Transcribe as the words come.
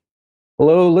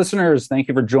Hello, listeners. Thank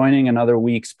you for joining another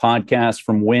week's podcast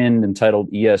from Wind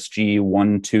entitled ESG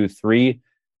 123.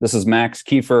 This is Max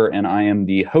Kiefer, and I am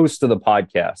the host of the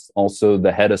podcast, also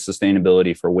the head of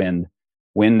sustainability for Wind.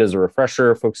 Wind is a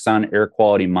refresher focused on air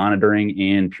quality monitoring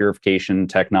and purification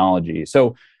technology.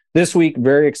 So this week,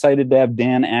 very excited to have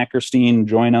Dan Ackerstein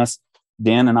join us.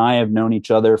 Dan and I have known each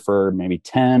other for maybe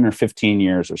 10 or 15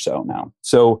 years or so now.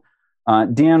 So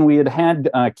Dan, we had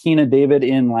Keena David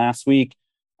in last week.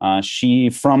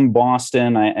 She from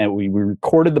Boston. We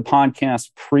recorded the podcast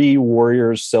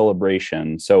pre-Warriors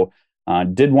celebration. So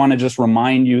did want to just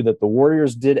remind you that the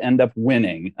Warriors did end up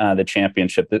winning the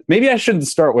championship. Maybe I shouldn't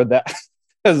start with that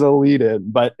as a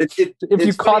lead-in, but if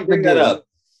you caught the game. Up.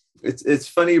 It's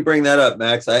funny you bring that up,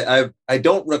 Max. I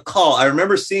don't recall. I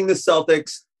remember seeing the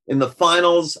Celtics in the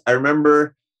finals. I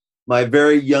remember my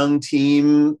very young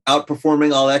team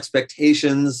outperforming all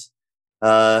expectations.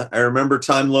 I remember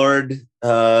Time Lord,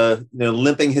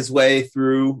 limping his way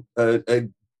through a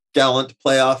gallant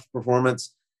playoff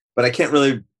performance, but I can't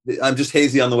really. I'm just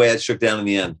hazy on the way it shook down in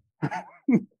the end.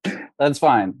 That's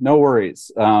fine, no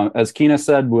worries. As Keena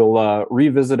said, we'll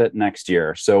revisit it next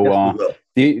year. So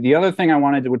the other thing I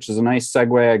wanted to, which is a nice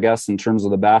segue, I guess, in terms of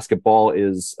the basketball,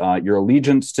 is your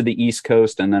allegiance to the East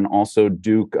Coast, and then also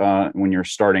Duke when you're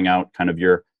starting out, kind of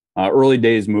your early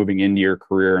days moving into your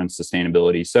career and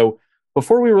sustainability. So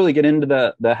before we really get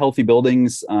into the Healthy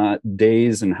Buildings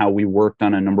days and how we worked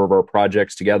on a number of our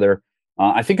projects together,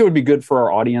 I think it would be good for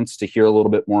our audience to hear a little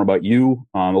bit more about you,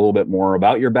 a little bit more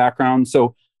about your background.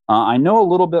 So I know a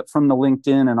little bit from the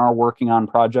LinkedIn and our working on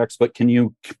projects, but can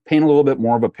you paint a little bit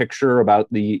more of a picture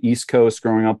about the East Coast,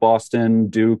 growing up Boston,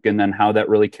 Duke, and then how that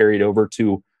really carried over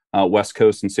to West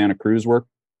Coast and Santa Cruz work?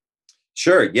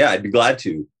 Sure. Yeah, I'd be glad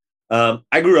to.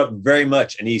 I grew up very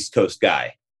much an East Coast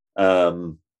guy.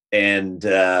 And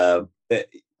I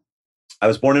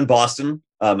was born in Boston.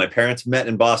 My parents met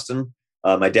in Boston.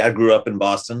 My dad grew up in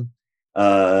Boston.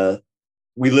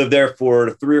 We lived there for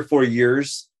 3 or 4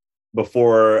 years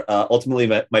before ultimately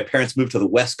my parents moved to the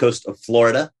west coast of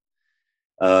Florida.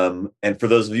 And for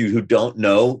those of you who don't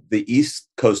know, the east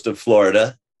coast of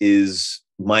Florida is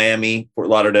Miami, Fort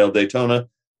Lauderdale, Daytona.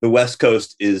 The west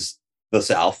coast is the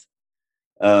South.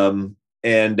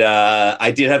 And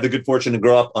I did have the good fortune to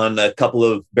grow up on a couple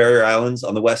of barrier islands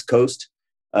on the West Coast.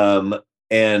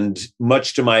 And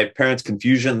much to my parents'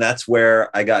 confusion, that's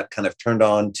where I got kind of turned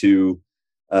on to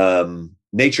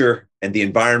nature and the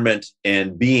environment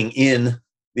and being in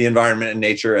the environment and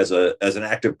nature as an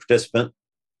active participant.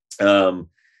 But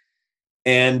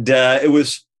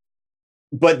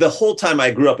the whole time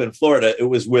I grew up in Florida, it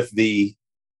was with the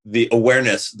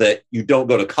awareness that you don't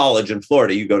go to college in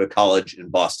Florida, you go to college in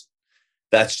Boston.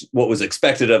 That's what was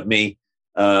expected of me.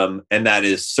 And that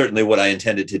is certainly what I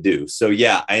intended to do. So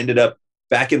yeah, I ended up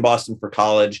back in Boston for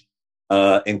college.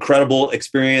 Incredible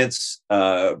experience,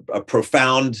 a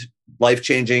profound,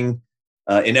 life-changing,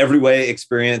 in every way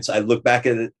experience. I look back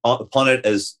upon it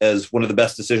as one of the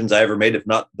best decisions I ever made, if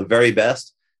not the very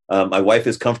best. My wife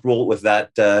is comfortable with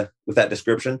that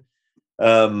description.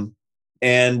 And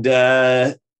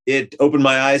it opened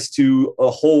my eyes to a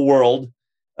whole world,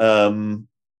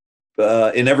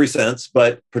 in every sense,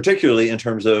 but particularly in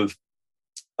terms of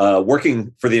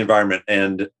working for the environment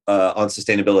and on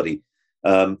sustainability.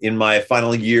 In my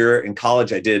final year in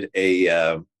college, I did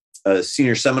a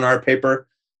senior seminar paper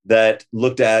that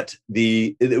looked at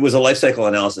it was a life cycle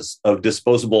analysis of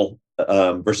disposable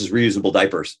versus reusable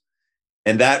diapers.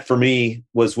 And that for me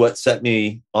was what set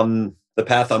me on the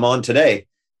path I'm on today,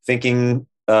 thinking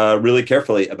really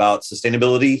carefully about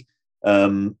sustainability,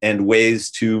 and ways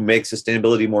to make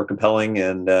sustainability more compelling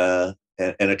and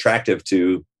attractive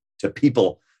to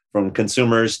people, from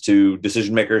consumers to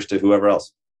decision makers to whoever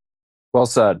else. Well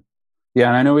said. Yeah,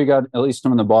 and I know we got, at least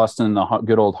from the Boston, the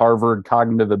good old Harvard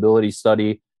Cognitive Ability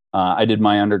Study. I did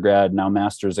my undergrad, now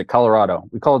master's at Colorado.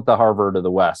 We call it the Harvard of the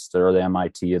West, or the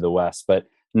MIT of the West. But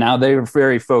now they're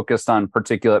very focused on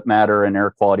particulate matter and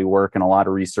air quality work, and a lot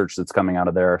of research that's coming out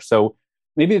of there. So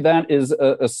maybe that is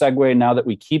a segue now that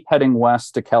we keep heading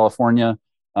west to California.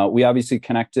 We obviously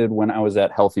connected when I was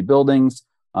at Healthy Buildings.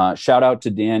 Shout out to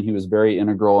Dan. He was very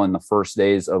integral in the first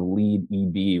days of LEED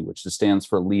EB, which stands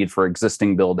for LEED for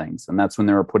Existing Buildings. And that's when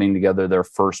they were putting together their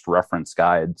first reference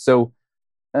guide. So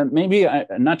maybe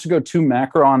not to go too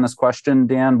macro on this question,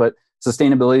 Dan, but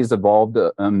sustainability has evolved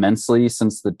immensely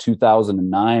since the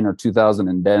 2009 or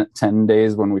 2010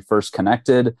 days when we first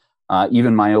connected.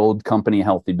 Even my old company,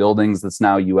 Healthy Buildings, that's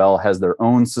now UL, has their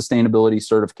own sustainability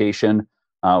certification.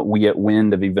 We at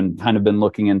Wind have even kind of been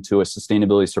looking into a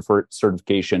sustainability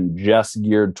certification just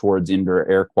geared towards indoor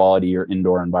air quality or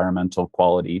indoor environmental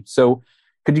quality. So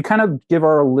Could you kind of give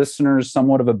our listeners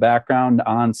somewhat of a background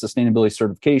on sustainability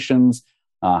certifications,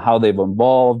 how they've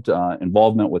evolved,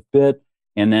 involvement with BIT,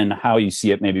 and then how you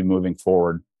see it maybe moving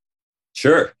forward?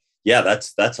 Sure. Yeah,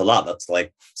 that's a lot. That's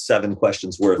like 7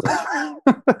 questions worth of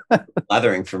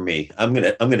lathering for me. I'm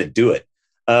gonna do it.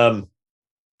 I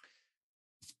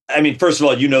mean, first of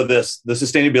all, the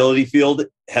sustainability field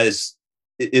is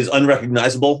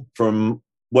unrecognizable from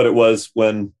what it was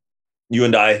when you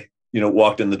and I,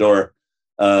 walked in the door.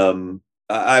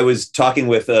 I was talking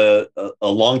with a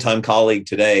longtime colleague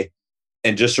today,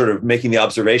 and just sort of making the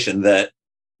observation that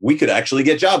we could actually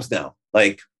get jobs now.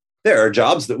 Like, there are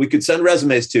jobs that we could send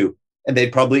resumes to, and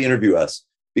they'd probably interview us,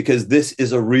 because this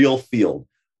is a real field.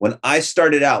 When I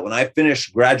started out, when I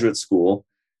finished graduate school,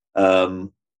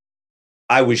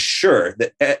 I was sure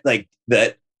that I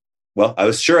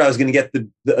was sure I was going to get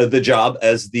the job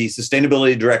as the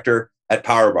sustainability director at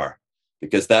PowerBar,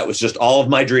 because that was just all of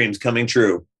my dreams coming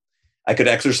true. I could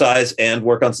exercise and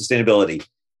work on sustainability.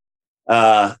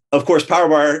 Of course,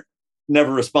 PowerBar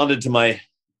never responded to my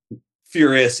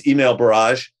furious email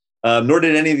barrage, nor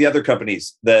did any of the other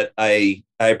companies that I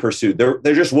pursued. There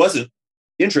just wasn't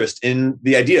interest in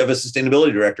the idea of a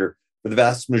sustainability director for the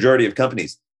vast majority of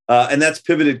companies. And that's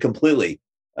pivoted completely.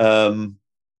 So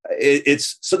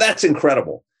that's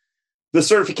incredible. The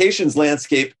certifications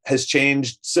landscape has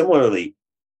changed similarly.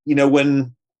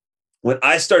 When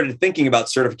I started thinking about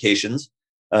certifications,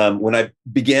 when I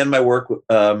began my work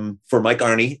for Mike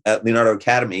Arney at Leonardo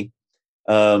Academy,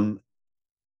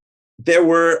 there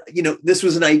were, this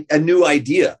was a new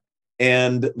idea,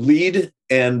 and LEED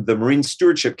and the Marine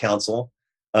Stewardship Council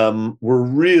were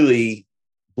really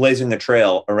blazing a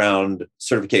trail around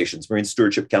certifications. Marine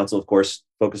Stewardship Council, of course,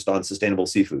 focused on sustainable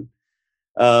seafood.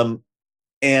 And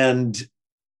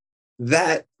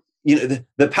that,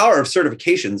 the power of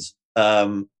certifications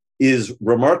is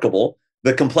remarkable.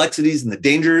 The complexities and the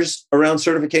dangers around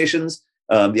certifications,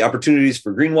 the opportunities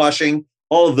for greenwashing,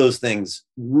 all of those things,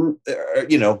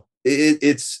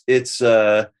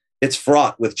 it's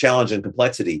fraught with challenge and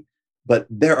complexity. But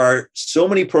there are so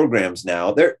many programs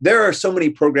now. There are so many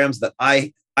programs that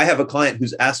I have a client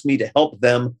who's asked me to help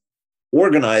them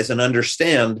organize and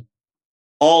understand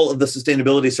all of the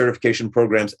sustainability certification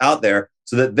programs out there,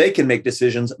 so that they can make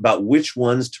decisions about which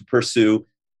ones to pursue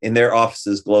in their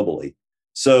offices globally.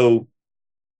 So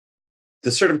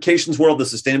the certifications world, the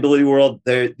sustainability world,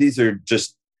 these are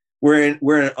just,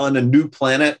 we're on a new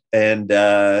planet, and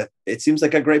it seems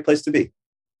like a great place to be.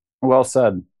 Well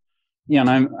said. Yeah,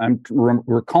 and I'm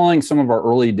recalling some of our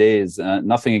early days.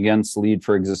 Nothing against LEED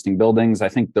for existing buildings. I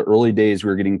think the early days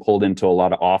we were getting pulled into a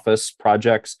lot of office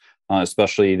projects,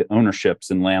 especially the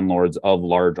ownerships and landlords of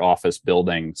large office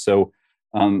buildings. So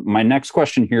my next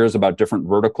question here is about different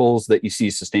verticals that you see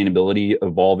sustainability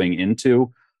evolving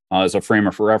into. As a frame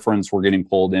of reference, we're getting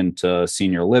pulled into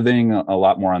senior living, a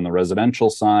lot more on the residential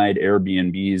side,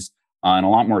 Airbnbs, and a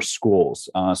lot more schools.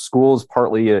 Schools,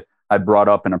 partly I brought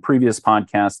up in a previous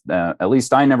podcast, at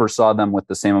least I never saw them with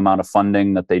the same amount of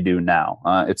funding that they do now.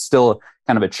 It's still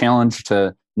kind of a challenge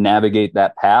to navigate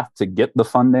that path to get the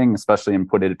funding, especially and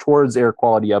put it towards air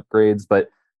quality upgrades. But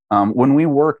when we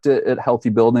worked at Healthy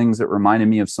Buildings, it reminded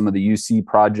me of some of the UC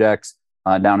projects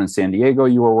down in San Diego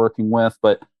you were working with.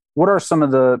 But what are some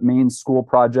of the main school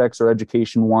projects or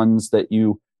education ones that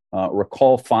you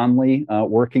recall fondly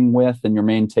working with, and your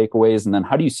main takeaways? And then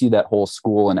how do you see that whole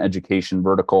school and education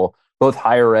vertical, both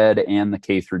higher ed and the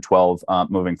K through 12,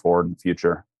 moving forward in the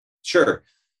future? Sure.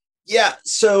 Yeah.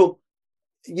 So,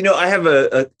 I have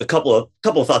a couple of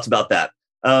thoughts about that.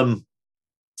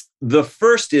 The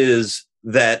first is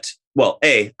that, well,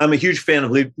 I'm a huge fan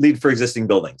of LEED for existing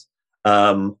buildings.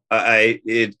 It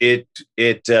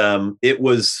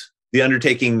was the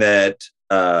undertaking that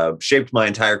shaped my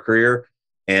entire career.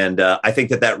 And I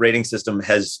think that rating system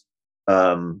has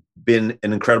been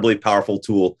an incredibly powerful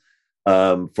tool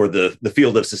for the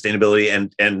field of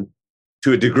sustainability, and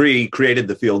to a degree created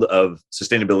the field of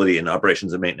sustainability in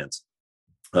operations and maintenance.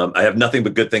 I have nothing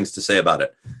but good things to say about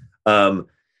it.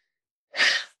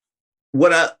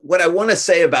 What I want to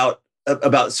say about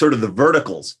sort of the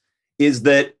verticals is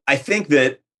that I think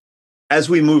that as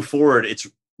we move forward, it's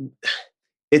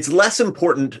less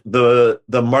important the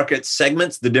market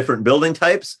segments, the different building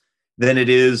types, than it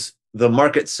is the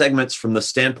market segments from the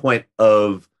standpoint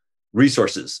of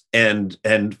resources and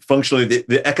functionally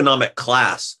the economic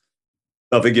class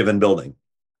of a given building.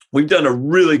 We've done a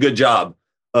really good job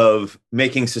of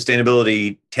making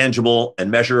sustainability tangible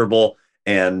and measurable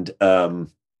and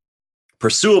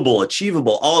pursuable,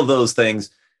 achievable, all of those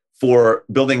things for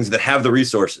buildings that have the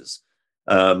resources,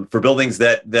 for buildings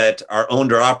that are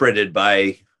owned or operated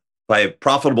by by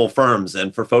profitable firms,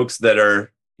 and for folks that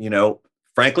are,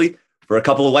 frankly, for a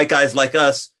couple of white guys like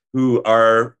us who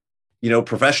are,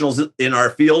 professionals in our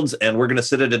fields, and we're going to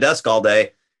sit at a desk all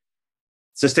day,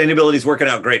 sustainability is working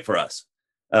out great for us.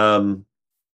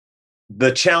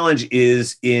 The challenge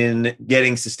is in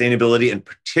getting sustainability, and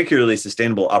particularly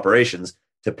sustainable operations,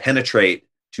 to penetrate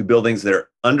to buildings that are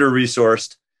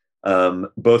under-resourced,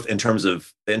 both in terms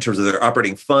of their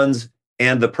operating funds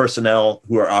and the personnel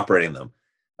who are operating them.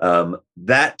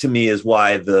 That to me is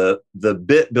why the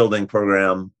BIT building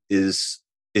program is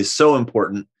so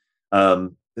important.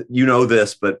 You know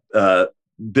this, but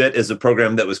BIT is a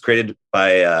program that was created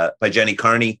by Jenny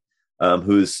Carney,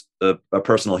 who's a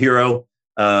personal hero.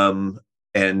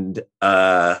 And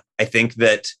I think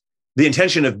that the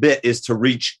intention of BIT is to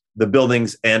reach the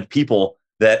buildings and people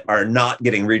that are not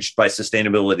getting reached by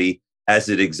sustainability as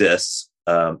it exists,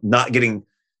 not getting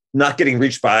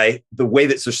reached by the way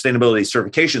that sustainability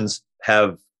certifications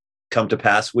have come to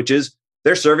pass, which is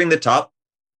they're serving the top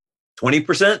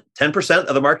 20%, 10%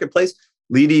 of the marketplace.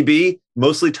 LEED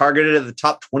mostly targeted at the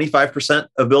top 25%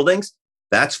 of buildings.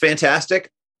 That's fantastic.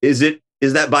 Is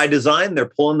that by design? They're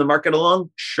pulling the market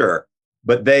along? Sure.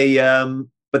 But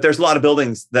there's a lot of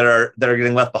buildings that are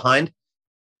getting left behind.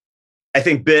 I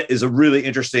think BIT is a really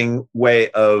interesting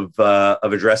way of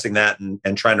addressing that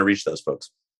and trying to reach those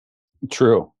folks.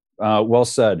 True. Well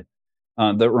said.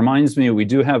 That reminds me, we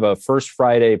do have a First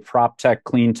Friday Prop Tech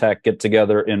Clean Tech get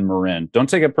together in Marin. Don't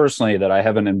take it personally that I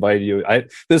haven't invited you.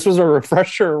 This was a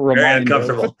refresher reminder. Very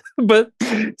uncomfortable. But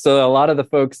so a lot of the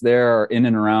folks there are in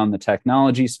and around the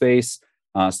technology space.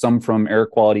 Some from air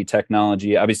quality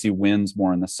technology, obviously wind's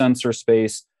more in the sensor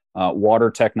space,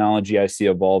 water technology I see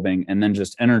evolving, and then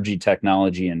just energy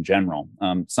technology in general.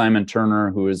 Simon Turner,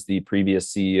 who is the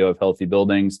previous CEO of Healthy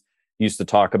Buildings, used to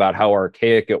talk about how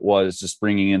archaic it was just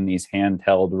bringing in these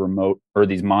handheld remote or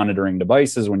these monitoring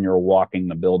devices when you're walking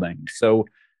the building. So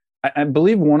I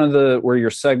believe one of where your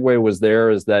segue was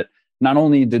there is that not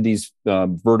only did these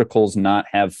verticals not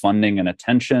have funding and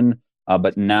attention,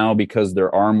 but now because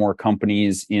there are more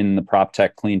companies in the prop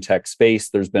tech, clean tech space,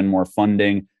 there's been more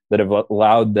funding that have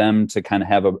allowed them to kind of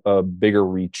have a bigger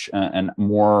reach and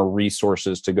more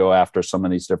resources to go after some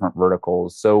of these different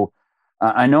verticals. So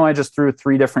I know I just threw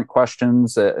 3 different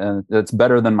questions. It's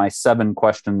better than my 7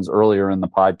 questions earlier in the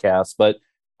podcast. But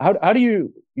how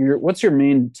do what's your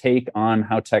main take on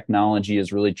how technology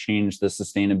has really changed the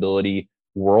sustainability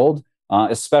world,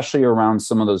 especially around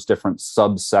some of those different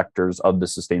subsectors of the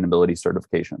sustainability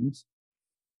certifications?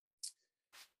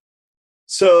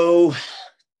 So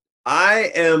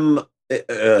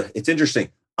it's interesting.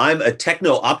 I'm a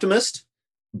techno optimist,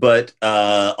 but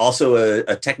also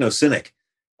a techno cynic.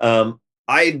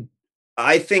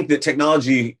 I think that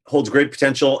technology holds great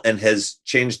potential and has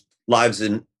changed lives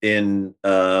in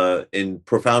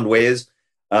profound ways.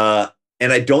 And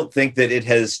I don't think that it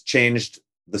has changed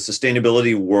the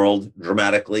sustainability world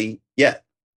dramatically yet.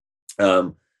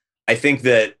 I think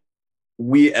that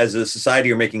we as a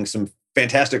society are making some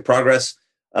fantastic progress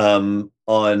on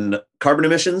carbon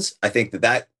emissions. I think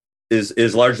that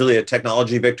is largely a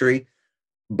technology victory.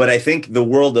 But I think the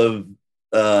world of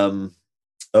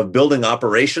building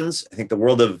operations, I think the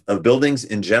world of buildings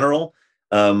in general,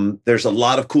 there's a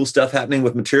lot of cool stuff happening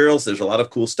with materials. There's a lot of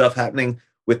cool stuff happening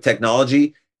with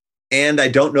technology. And I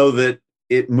don't know that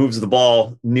it moves the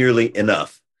ball nearly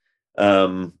enough.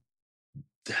 We're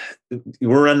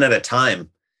running out of time.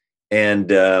 And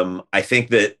I think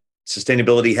that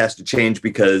sustainability has to change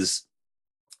because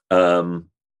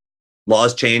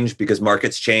laws change, because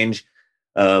markets change,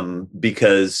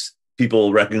 because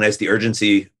people recognize the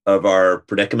urgency of our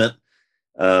predicament.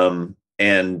 And,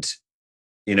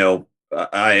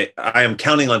 I am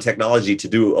counting on technology to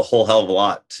do a whole hell of a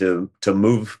lot to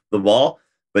move the ball,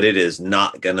 but it's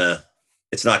not gonna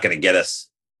get us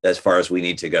as far as we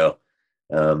need to go.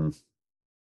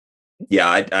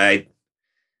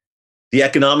 The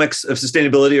economics of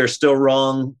sustainability are still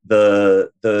wrong.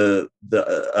 The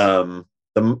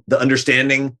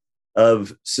understanding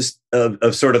of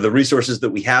sort of the resources that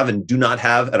we have and do not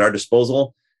have at our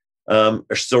disposal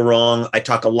are still wrong. I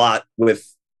talk a lot with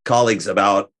colleagues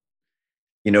about,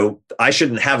 I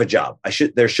shouldn't have a job.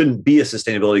 There shouldn't be a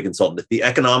sustainability consultant.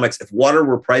 If water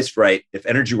were priced right, if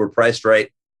energy were priced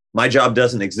right, my job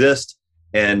doesn't exist.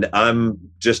 And I'm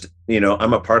just,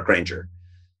 I'm a park ranger.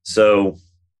 So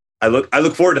I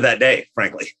look forward to that day,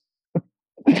 frankly.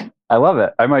 I love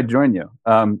it. I might join you.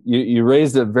 You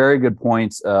raised a very good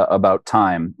point about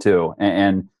time too.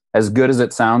 And as good as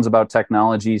it sounds about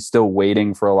technology, still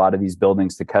waiting for a lot of these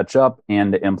buildings to catch up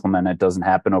and to implement it doesn't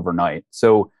happen overnight.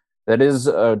 So that is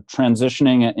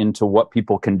transitioning into what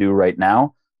people can do right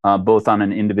now. both on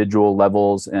an individual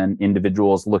levels and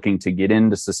individuals looking to get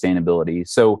into sustainability.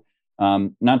 So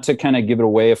not to kind of give it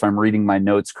away, if I'm reading my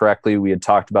notes correctly, we had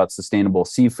talked about sustainable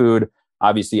seafood,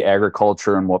 obviously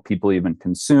agriculture and what people even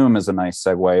consume is a nice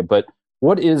segue. But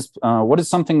what is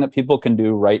something that people can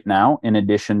do right now in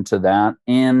addition to that?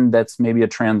 And that's maybe a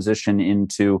transition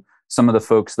into some of the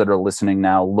folks that are listening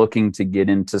now looking to get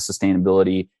into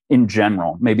sustainability in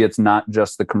general. Maybe it's not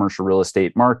just the commercial real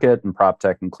estate market and prop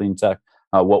tech and clean tech.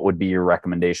 What would be your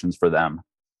recommendations for them?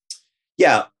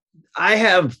 Yeah, I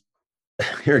have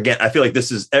here again. I feel like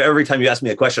this is every time you ask me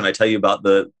a question, I tell you about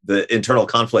the internal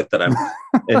conflict that I'm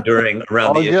enduring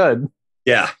around the issue. Good.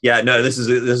 Yeah. No, this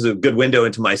is a good window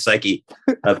into my psyche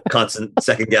of constant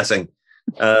second guessing.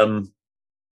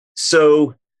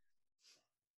 So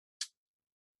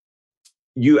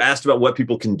you asked about what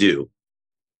people can do,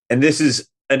 and this is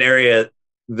an area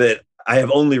that I have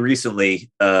only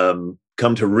recently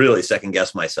come to really second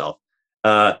guess myself.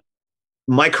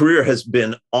 My career has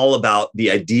been all about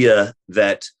the idea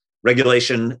that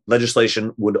regulation,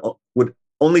 legislation would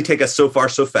only take us so far,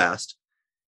 so fast,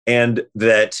 and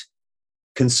that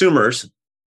consumers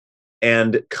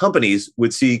and companies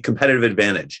would see competitive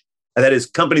advantage. And that is,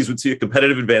 companies would see a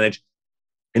competitive advantage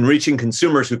in reaching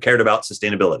consumers who cared about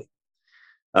sustainability.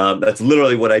 That's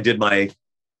literally what I did my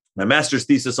master's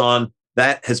thesis on.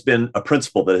 That has been a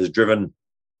principle that has driven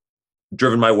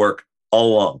my work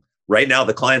all along. Right now,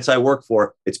 the clients I work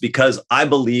for, it's because I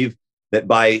believe that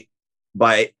by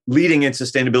leading in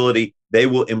sustainability, they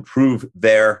will improve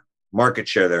their market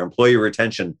share, their employee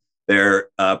retention, their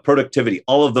productivity,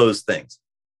 all of those things.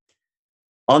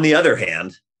 On the other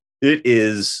hand, it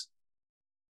is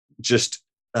just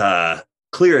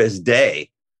clear as day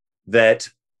that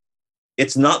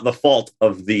it's not the fault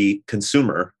of the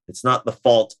consumer. It's not the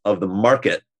fault of the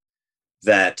market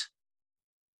that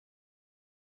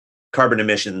carbon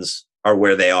emissions are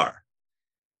where they are.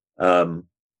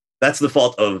 That's the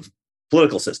fault of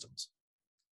political systems.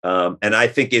 And I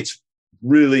think it's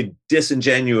really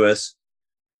disingenuous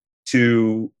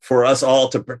for us all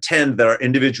to pretend that our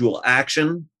individual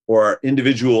action or our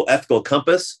individual ethical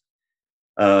compass,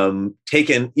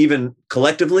 taken even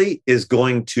collectively, is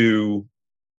going to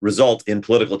result in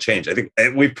political change. I think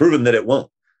we've proven that it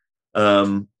won't.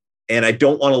 And I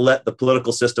don't want to let the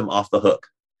political system off the hook.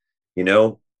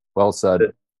 Well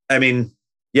said. I mean,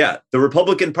 yeah, the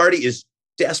Republican Party is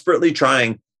desperately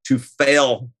trying to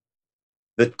fail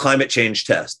the climate change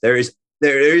test. There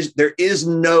is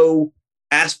no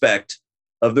aspect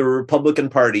of the Republican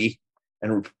Party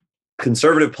and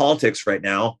conservative politics right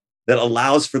now that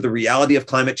allows for the reality of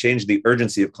climate change, the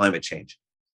urgency of climate change.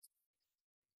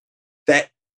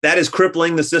 That is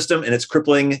crippling the system, and it's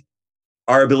crippling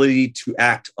our ability to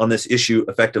act on this issue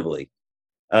effectively.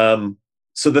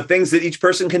 So the things that each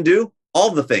person can do,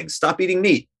 all the things: stop eating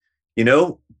meat,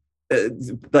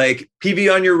 like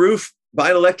PV on your roof,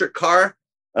 buy an electric car,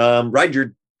 ride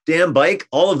your damn bike,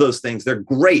 all of those things. They're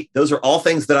great. Those are all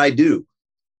things that I do.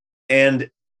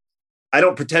 And I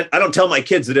don't tell my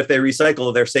kids that if they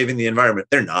recycle, they're saving the environment.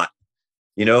 They're not.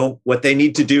 What they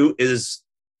need to do is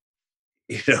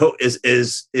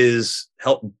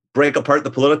help break apart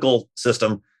the political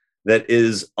system that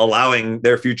is allowing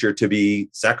their future to be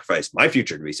sacrificed, my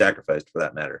future to be sacrificed, for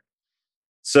that matter.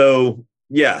 So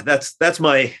yeah, that's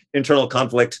my internal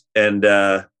conflict and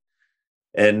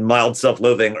mild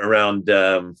self-loathing around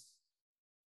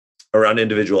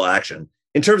individual action.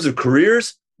 In terms of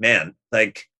careers, man,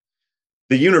 like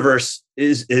the universe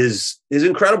is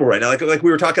incredible right now. Like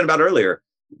we were talking about earlier,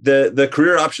 the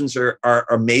career options are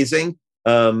amazing.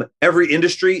 Every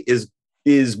industry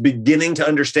is beginning to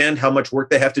understand how much work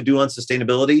they have to do on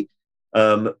sustainability.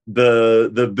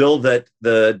 The bill that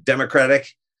the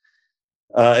Democratic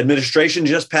administration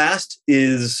just passed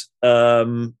is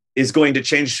going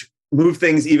to move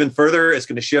things even further. It's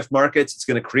going to shift markets. It's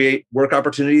going to create work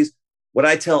opportunities. What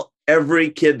I tell every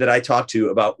kid that I talk to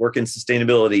about work in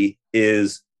sustainability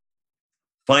is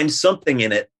find something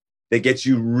in it that gets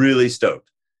you really stoked.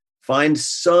 Find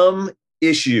some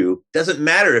issue. Doesn't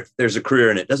matter if there's a career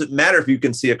in it. Doesn't matter if you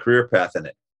can see a career path in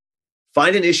it.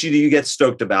 Find an issue that you get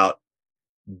stoked about,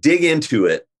 dig into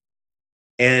it,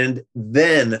 and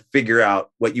then figure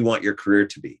out what you want your career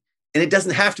to be. And it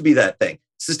doesn't have to be that thing.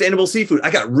 Sustainable seafood.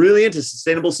 I got really into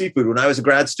sustainable seafood when I was a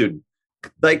grad student,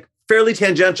 like fairly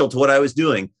tangential to what I was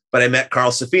doing. But I met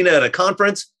Carl Safina at a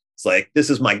conference. It's like, this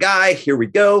is my guy. Here we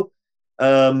go.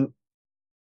 And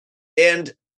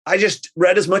I just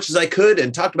read as much as I could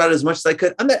and talked about it as much as I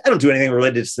could. I don't do anything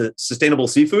related to sustainable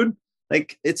seafood.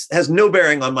 Like, it has no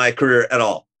bearing on my career at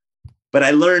all. But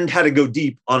I learned how to go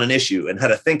deep on an issue and how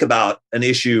to think about an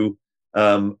issue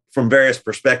from various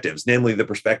perspectives, namely the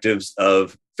perspectives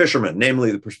of fishermen,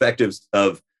 namely the perspectives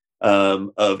of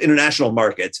international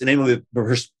markets, and namely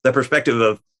the perspective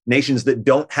of nations that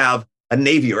don't have a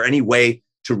navy or any way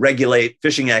to regulate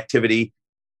fishing activity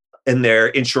in their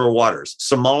inshore waters.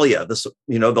 Somalia,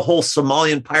 the whole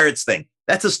Somalian pirates thing.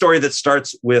 That's a story that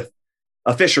starts with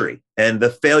a fishery and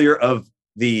the failure of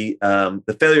the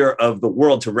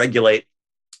world to regulate,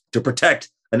 to protect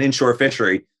an inshore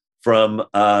fishery from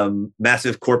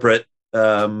massive corporate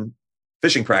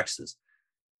fishing practices.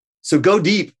 So go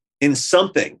deep in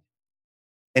something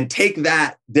and take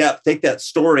that depth, take that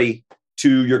story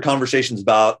to your conversations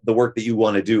about the work that you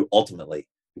want to do ultimately,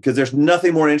 because there's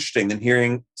nothing more interesting than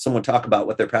hearing someone talk about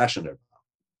what they're passionate about.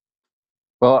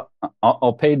 Well,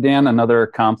 I'll pay Dan another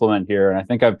compliment here, and I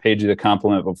think I've paid you the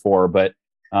compliment before, but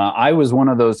I was one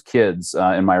of those kids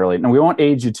in my early, and we won't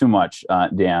age you too much,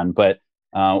 Dan, but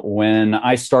when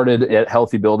I started at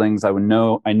Healthy Buildings, I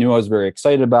knew I was very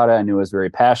excited about it. I knew I was very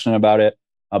passionate about it.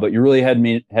 But you really had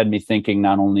me thinking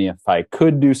not only if I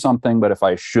could do something, but if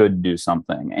I should do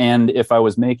something, and if I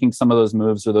was making some of those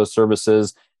moves or those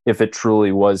services, if it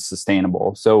truly was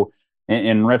sustainable. So,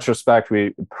 in retrospect,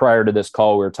 prior to this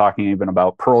call, we were talking even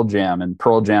about Pearl Jam, and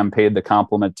Pearl Jam paid the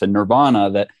compliment to Nirvana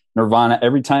that Nirvana,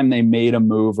 every time they made a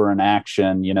move or an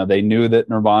action, they knew that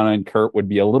Nirvana and Kurt would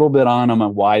be a little bit on them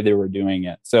and why they were doing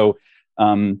it. So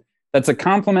that's a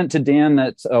compliment to Dan.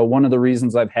 That's one of the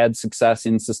reasons I've had success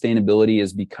in sustainability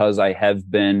is because I have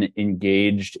been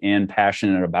engaged and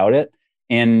passionate about it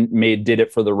and did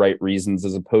it for the right reasons,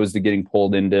 as opposed to getting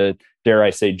pulled into, dare I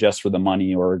say, just for the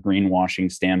money or a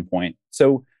greenwashing standpoint.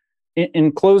 So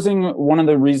in closing, one of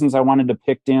the reasons I wanted to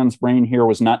pick Dan's brain here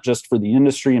was not just for the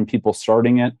industry and people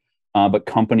starting it, but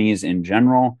companies in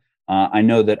general. I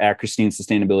know that Ackerstein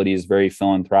Sustainability is very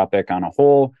philanthropic on a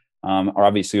whole.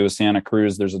 Obviously, with Santa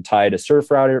Cruz, there's a tie to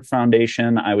Surf Router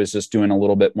Foundation. I was just doing a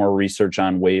little bit more research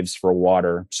on Waves for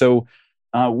Water. So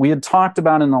we had talked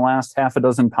about in the last half a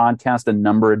dozen podcasts a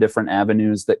number of different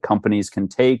avenues that companies can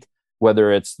take,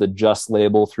 whether it's the Just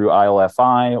label through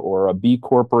ILFI or a B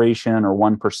Corporation or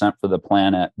 1% for the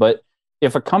planet. But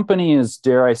if a company is,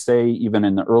 dare I say, even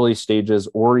in the early stages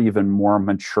or even more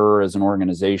mature as an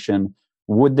organization,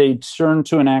 would they turn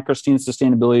to an Ackerstein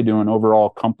Sustainability, do an overall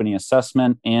company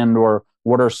assessment, and or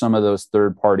what are some of those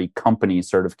third-party company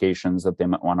certifications that they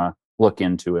might want to look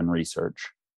into and research?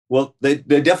 Well, they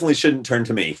definitely shouldn't turn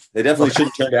to me. They definitely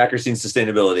shouldn't turn to Ackerstein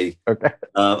Sustainability. Okay.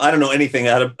 I don't know anything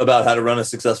about how to run a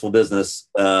successful business,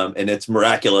 and it's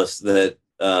miraculous that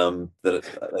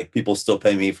like people still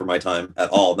pay me for my time at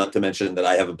all. Not to mention that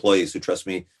I have employees who trust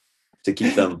me to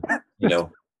keep them,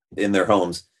 in their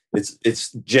homes.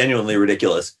 It's genuinely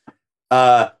ridiculous.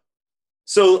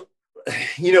 So,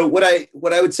 what I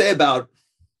would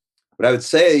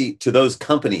say to those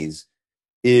companies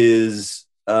is,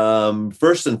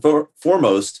 first and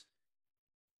foremost,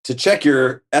 to check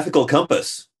your ethical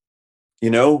compass,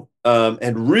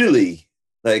 and really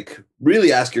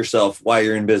ask yourself why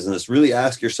you're in business. Really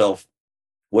ask yourself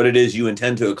what it is you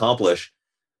intend to accomplish,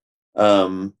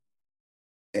 and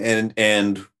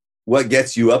what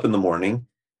gets you up in the morning.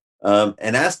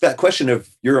 And ask that question of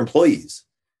your employees.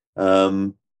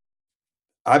 I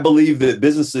believe that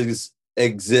businesses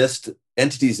exist,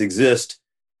 entities exist,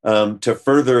 to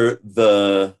further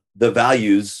the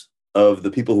values of the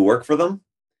people who work for them.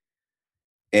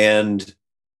 And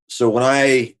so when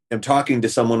I am talking to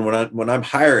someone, when I'm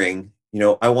hiring,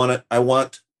 I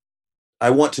want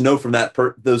to know from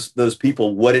those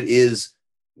people what it is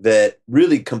that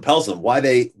really compels them, why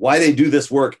they do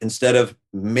this work instead of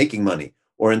making money,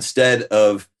 or instead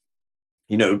of,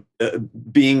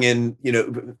 being in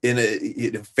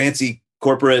a fancy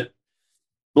corporate,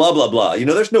 blah, blah, blah.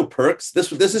 There's no perks.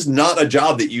 This is not a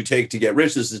job that you take to get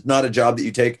rich. This is not a job that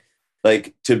you take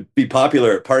to be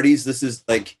popular at parties. This is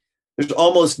there's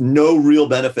almost no real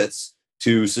benefits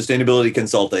to sustainability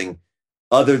consulting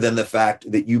other than the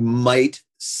fact that you might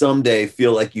someday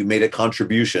feel like you made a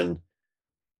contribution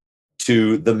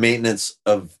to the maintenance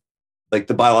of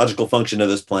the biological function of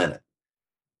this planet.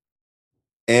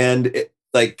 And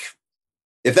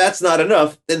if that's not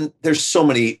enough, then there's so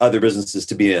many other businesses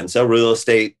to be in. Sell real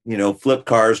estate, flip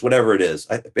cars, whatever it is.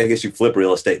 I guess you flip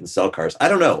real estate and sell cars. I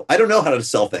don't know how to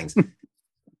sell things.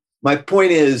 My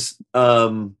point is,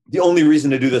 the only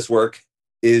reason to do this work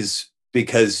is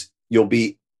because you'll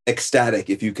be ecstatic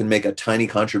if you can make a tiny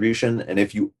contribution. And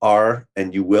if you are,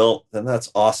 and you will, then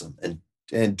that's awesome.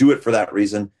 And do it for that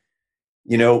reason.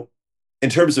 In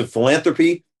terms of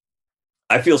philanthropy,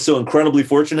 I feel so incredibly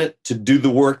fortunate to do the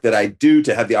work that I do,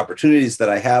 to have the opportunities that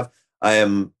I have. I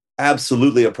am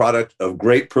absolutely a product of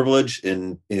great privilege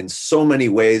in so many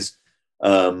ways.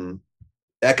 um,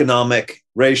 economic,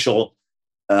 racial,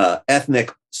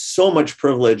 ethnic, so much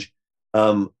privilege.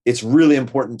 It's really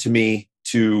important to me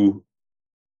to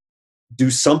do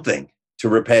something to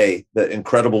repay the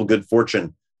incredible good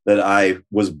fortune that I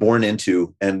was born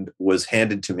into and was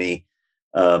handed to me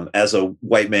as a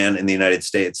white man in the United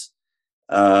States.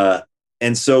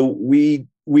 And so we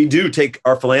do take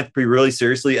our philanthropy really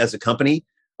seriously as a company.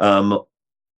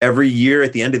 Every year,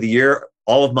 at the end of the year,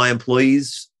 all of my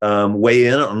employees weigh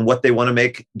in on what they want to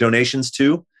make donations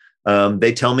to.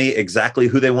 They tell me exactly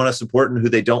who they want to support and who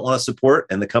they don't want to support,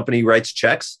 and the company writes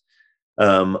checks.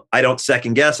 I don't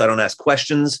second guess. I don't ask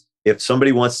questions. If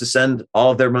somebody wants to send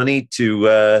all of their money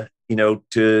to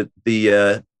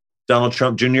the Donald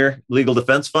Trump Jr. Legal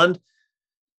Defense Fund,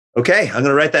 okay, I'm going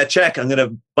to write that check. I'm going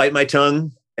to bite my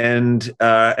tongue and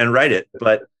write it.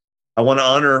 But I want to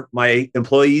honor my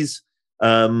employees'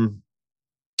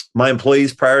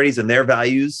 priorities and their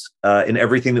values in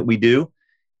everything that we do,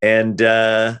 and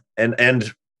honor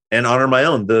my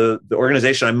own. The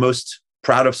organization I'm most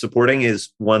proud of supporting is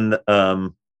one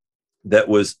that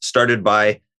was started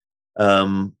by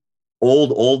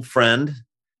old friend,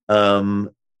 an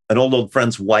old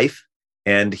friend's wife,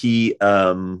 and he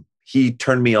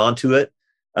turned me on to it.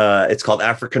 It's called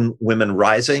African Women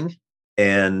Rising,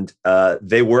 and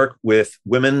they work with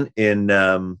women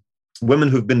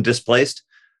who've been displaced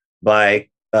by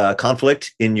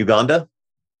conflict in Uganda,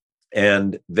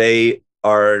 and they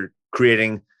are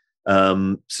creating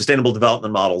sustainable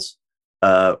development models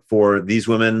for these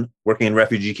women working in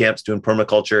refugee camps, doing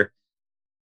permaculture.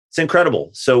 It's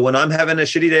incredible. So when I'm having a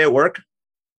shitty day at work,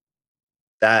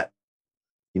 that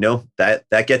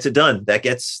gets it done. That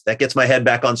gets my head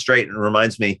back on straight and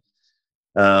reminds me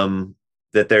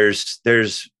that there's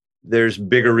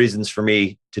bigger reasons for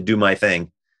me to do my thing.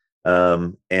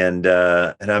 And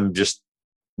I'm just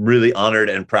really honored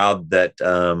and proud that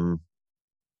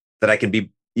I can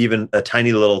be even a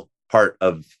tiny little part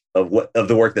of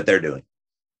the work that they're doing.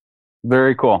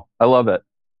 Very cool. I love it.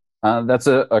 That's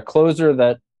a closer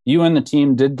that you and the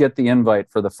team did get the invite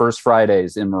for the first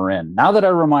Fridays in Marin. Now that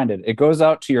I'm reminded, it goes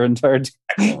out to your entire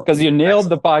team because you nailed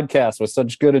the podcast with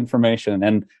such good information.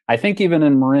 And I think even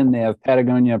in Marin, they have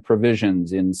Patagonia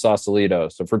provisions in Sausalito.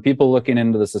 So for people looking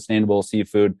into the sustainable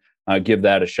seafood, give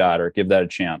that a shot or give that a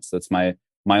chance. That's my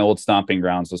old stomping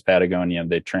grounds was Patagonia.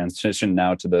 They transitioned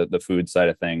now to the food side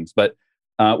of things. But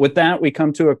with that, we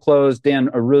come to a close.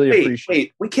 Dan, I really appreciate.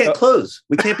 Wait, we can't close.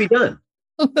 We can't be done.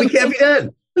 We can't be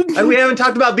done. We haven't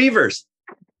talked about beavers.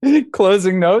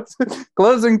 Closing notes,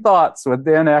 closing thoughts with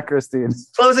Dan Ackerstein.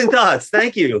 Closing thoughts.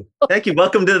 Thank you.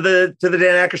 Welcome to the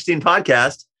Dan Ackerstein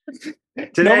podcast.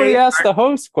 Today, nobody asked the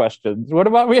host questions. What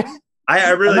about me?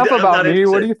 I really enough about me.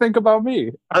 What do you think about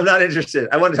me? I'm not interested.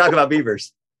 I want to talk about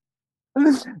beavers. I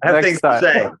have things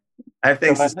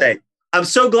to say. I'm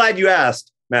so glad you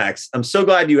asked, Max. I'm so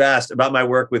glad you asked about my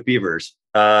work with beavers.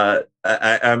 I'm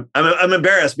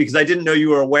embarrassed because I didn't know you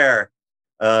were aware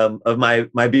of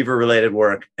my beaver related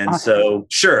work. And so,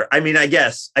 sure. I mean, I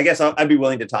guess I'd be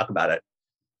willing to talk about it.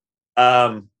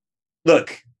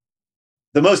 Look,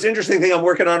 the most interesting thing I'm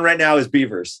working on right now is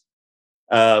beavers.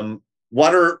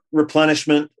 Water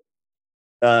replenishment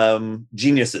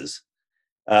geniuses.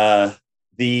 The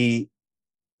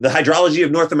hydrology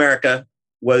of North America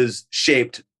was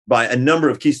shaped by a number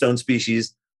of keystone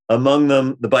species, among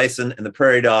them the bison and the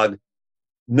prairie dog,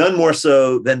 none more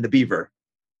so than the beaver.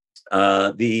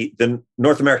 The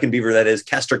North American beaver, that is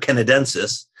Castor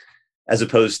canadensis, as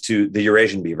opposed to the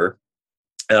Eurasian beaver.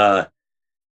 There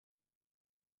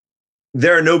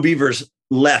are no beavers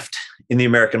left in the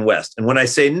American West. And when I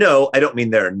say no, I don't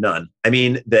mean there are none. I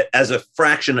mean that as a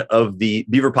fraction of the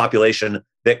beaver population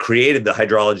that created the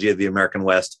hydrology of the American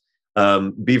West,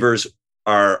 beavers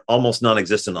are almost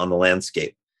non-existent on the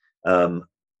landscape.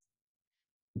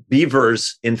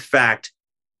 Beavers, in fact,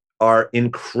 are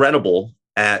incredible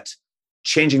at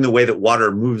changing the way that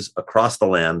water moves across the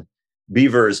land.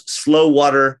 Beavers slow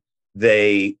water,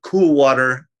 they cool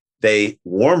water, they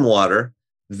warm water,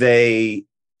 they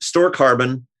store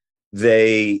carbon,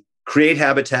 they create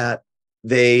habitat,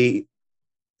 they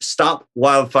stop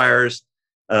wildfires,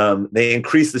 they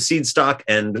increase the seed stock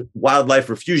and wildlife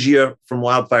refugia from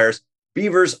wildfires.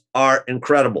 Beavers are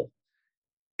incredible.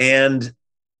 And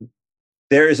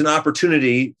there is an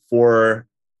opportunity for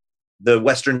the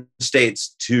Western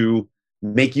states to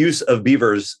make use of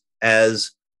beavers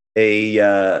as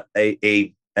a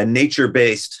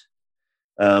nature-based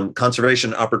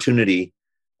conservation opportunity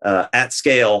at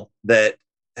scale that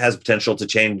has potential to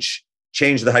change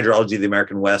the hydrology of the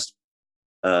American West,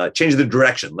 change the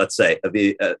direction, let's say, of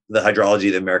the hydrology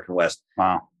of the American West.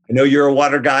 Wow. I know you're a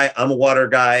water guy. I'm a water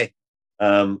guy.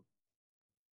 um,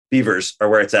 beavers are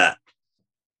where it's at.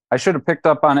 I should have picked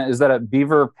up on it. Is that a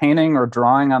beaver painting or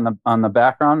drawing on the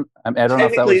background? I don't know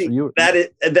if that was for you.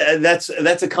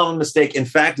 That's a common mistake. In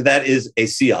fact, that is a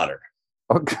sea otter.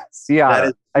 Okay, sea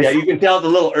otter. You can tell the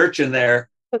little urchin there.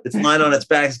 It's lying on its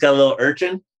back. It's got a little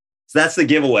urchin. So that's the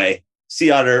giveaway.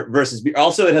 Sea otter versus beaver.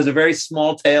 Also, it has a very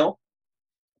small tail.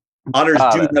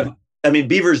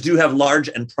 Beavers do have large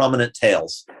and prominent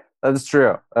tails. That's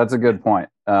true. That's a good point.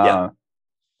 Yeah.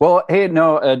 Well, hey,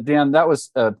 no, Dan, that was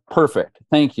perfect.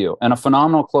 Thank you. And a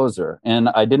phenomenal closer. And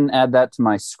I didn't add that to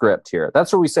my script here.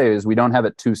 That's what we say is we don't have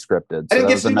it too scripted. So I didn't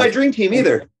get to do my dream team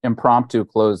either. Impromptu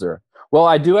closer. Well,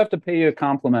 I do have to pay you a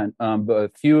compliment. A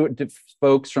few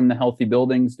folks from the Healthy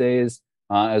Buildings days,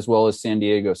 as well as San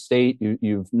Diego State.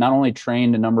 You've not only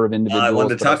trained a number of individuals. I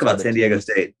wanted to talk about San Diego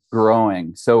State.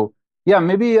 Growing. So, yeah,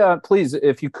 maybe please,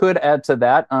 if you could add to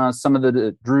that, some of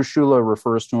the Drew Shula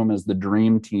refers to him as the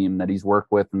dream team that he's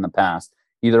worked with in the past,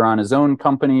 either on his own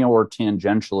company or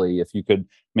tangentially. If you could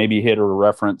maybe hit or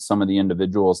reference some of the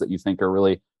individuals that you think are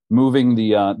really moving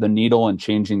the needle and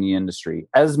changing the industry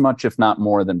as much, if not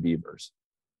more, than beavers.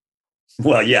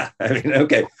 Well, yeah, I mean,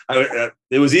 okay,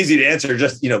 it was easy to answer.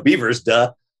 Just beavers,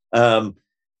 duh.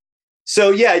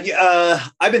 So yeah,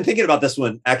 I've been thinking about this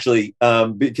one actually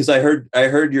because I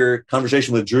heard your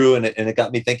conversation with Drew and it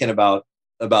got me thinking about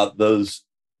those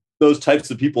types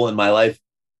of people in my life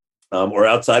or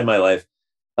outside my life,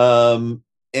 and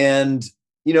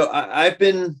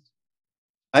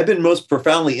I've been most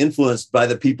profoundly influenced by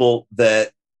the people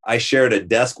that I shared a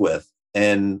desk with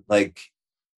and like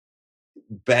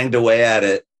banged away at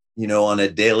it, on a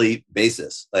daily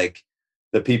basis, like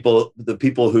the people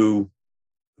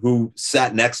who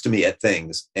sat next to me at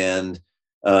things and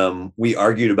we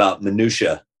argued about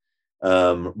minutia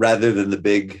rather than the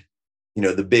big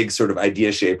sort of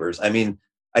idea shapers. I mean,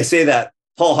 I say that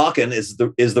Paul Hawken is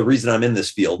the reason I'm in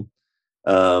this field.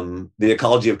 The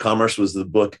Ecology of Commerce was the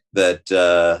book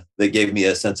that gave me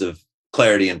a sense of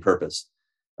clarity and purpose.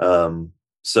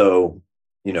 So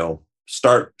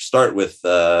start with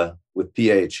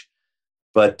PH,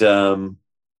 but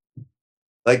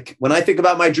like when I think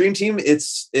about my dream team,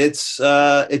 it's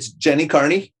Jenny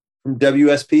Carney from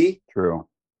WSP. True.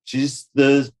 She's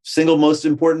the single most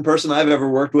important person I've ever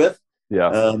worked with.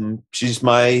 Yeah. She's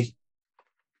she's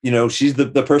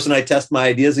the person I test my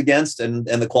ideas against and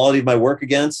the quality of my work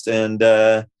against. And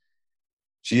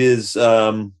she is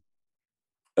quite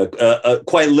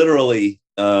literally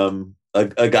a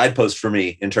guidepost for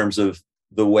me in terms of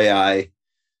the way I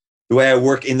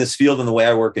work in this field and the way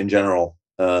I work in general.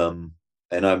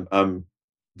 And I'm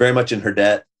very much in her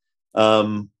debt.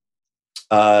 David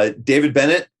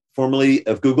Bennett, formerly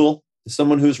of Google, is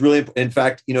someone who's really, in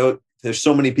fact, there's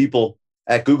so many people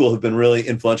at Google who've been really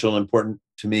influential and important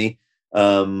to me.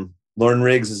 Lauren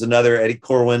Riggs is another, Eddie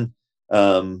Corwin,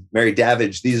 Mary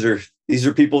Davidge. These are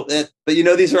people that, but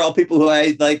these are all people who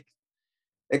I like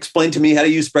explain to me how to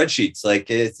use spreadsheets. Like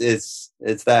it's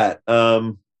that.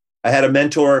 I had a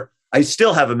mentor. I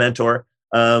still have a mentor.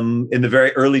 In the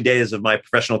very early days of my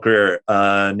professional career,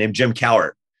 named Jim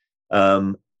Cowart.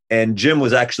 And Jim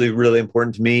was actually really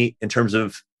important to me in terms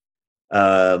of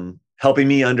helping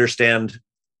me understand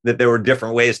that there were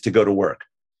different ways to go to work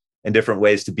and different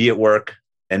ways to be at work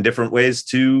and different ways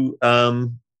to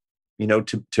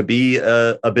be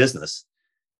a business.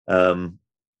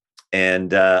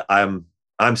 And I'm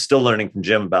still learning from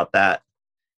Jim about that.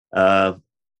 And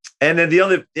then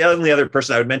the only other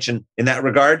person I would mention in that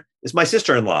regard is my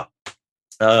sister-in-law,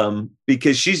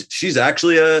 because she's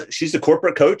actually she's a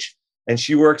corporate coach and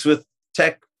she works with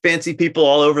tech fancy people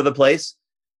all over the place.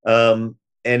 And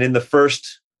in the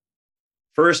first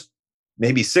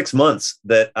maybe 6 months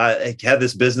that I had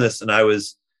this business and I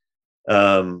was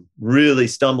really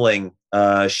stumbling,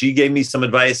 she gave me some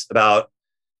advice about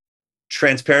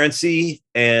transparency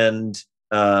and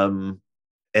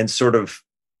sort of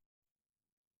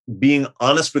being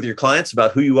honest with your clients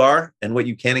about who you are and what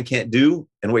you can and can't do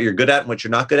and what you're good at and what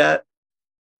you're not good at.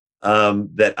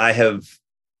 That I've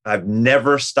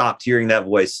never stopped hearing that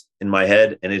voice in my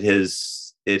head, and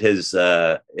it's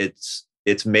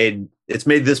made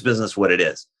this business what it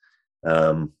is.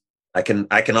 I can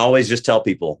always just tell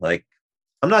people, like,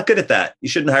 I'm not good at that. You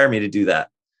shouldn't hire me to do that.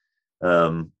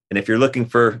 And if you're looking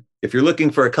for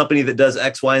a company that does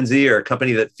X, Y, and Z, or a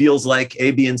company that feels like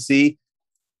A, B, and C,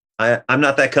 I'm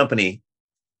not that company.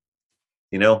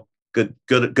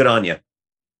 Good on you.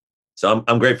 So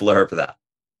I'm grateful to her for that.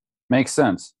 Makes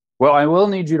sense. Well, I will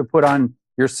need you to put on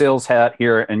your sales hat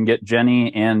here and get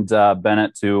Jenny and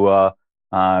Bennett to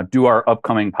do our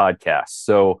upcoming podcast.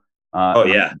 So, oh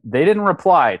yeah, they didn't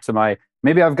reply to my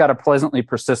maybe I've got a pleasantly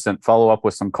persistent follow up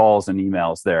with some calls and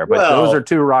emails there. But those are Well,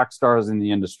 two rock stars in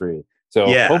the industry. So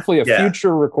yeah, hopefully a yeah.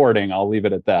 future recording, I'll leave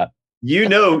it at that.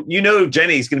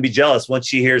 Jenny's going to be jealous once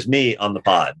she hears me on the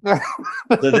pod.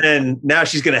 So then now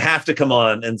she's going to have to come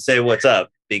on and say what's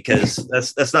up, because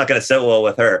that's not going to sit well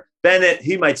with her. Bennett,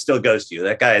 he might still ghost you.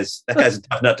 That guy's a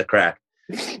tough nut to crack.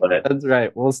 But That's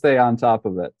right. We'll stay on top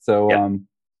of it. So, yeah.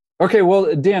 Okay.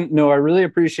 Well, Dan, no, I really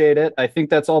appreciate it. I think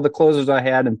that's all the closers I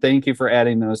had, and thank you for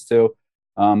adding those two.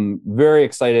 Very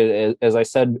excited. As I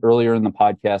said earlier in the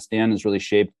podcast, Dan has really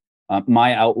shaped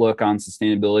my outlook on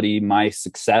sustainability, my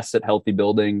success at Healthy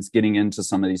Buildings, getting into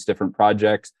some of these different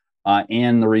projects.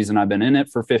 And the reason I've been in it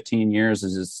for 15 years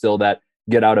is still that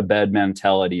get out of bed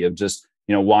mentality of just,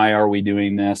 why are we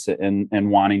doing this,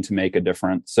 and wanting to make a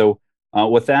difference. So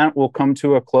with that, we'll come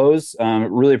to a close.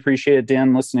 Really appreciate it,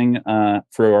 Dan, listening,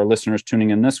 for our listeners tuning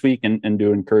in this week, and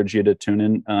do encourage you to tune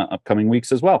in upcoming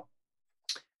weeks as well.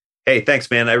 Hey, thanks,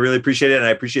 man. I really appreciate it. And I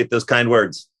appreciate those kind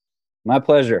words. My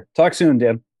pleasure. Talk soon,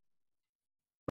 Dan.